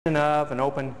Of an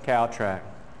open cow tract.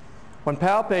 When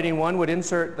palpating, one would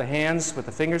insert the hands with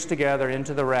the fingers together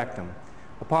into the rectum.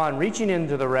 Upon reaching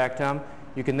into the rectum,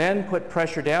 you can then put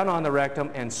pressure down on the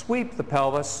rectum and sweep the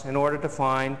pelvis in order to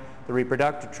find the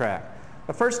reproductive tract.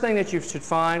 The first thing that you should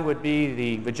find would be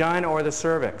the vagina or the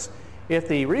cervix. If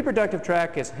the reproductive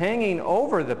tract is hanging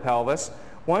over the pelvis,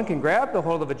 one can grab the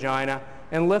hold of the vagina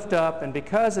and lift up, and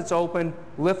because it's open,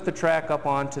 lift the tract up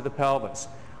onto the pelvis.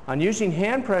 On using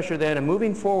hand pressure then and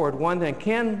moving forward, one then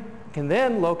can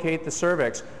then locate the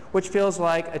cervix, which feels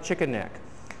like a chicken neck.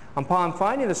 Upon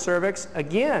finding the cervix,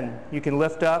 again, you can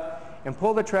lift up and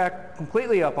pull the tract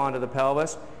completely up onto the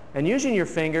pelvis, and using your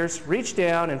fingers, reach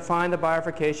down and find the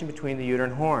bifurcation between the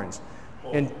uterine horns.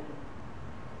 And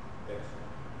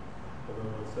Hold on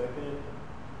 1 second.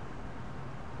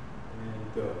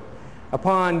 And go.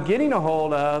 Upon getting a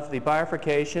hold of the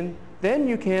bifurcation, then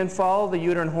you can follow the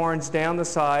uterine horns down the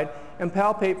side and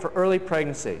palpate for early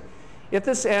pregnancy. If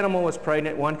this animal was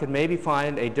pregnant, one could maybe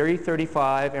find a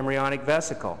D35 embryonic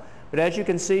vesicle. But as you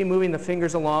can see, moving the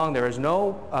fingers along, there is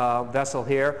no vessel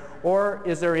here, or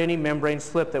is there any membrane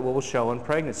slip that will show in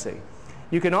pregnancy.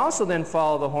 You can also then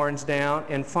follow the horns down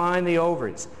and find the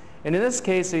ovaries. And in this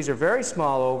case, these are very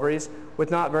small ovaries with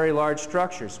not very large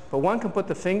structures. But one can put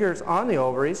the fingers on the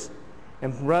ovaries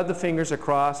and rub the fingers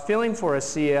across, feeling for a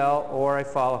CL or a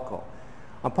follicle.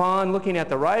 Upon looking at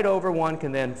the right ovary, one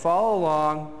can then follow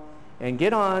along and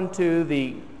get on to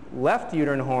the left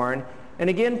uterine horn and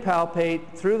again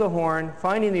palpate through the horn,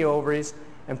 finding the ovaries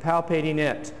and palpating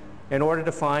it in order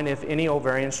to find if any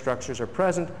ovarian structures are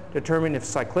present, determine if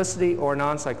cyclicity or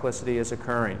non-cyclicity is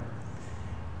occurring.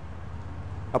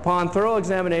 Upon thorough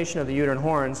examination of the uterine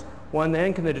horns, one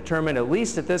then can determine, at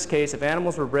least at this case, if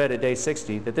animals were bred at day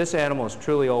 60, that this animal is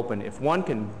truly open, if one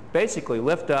can basically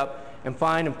lift up and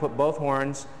find and put both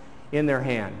horns in their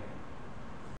hand.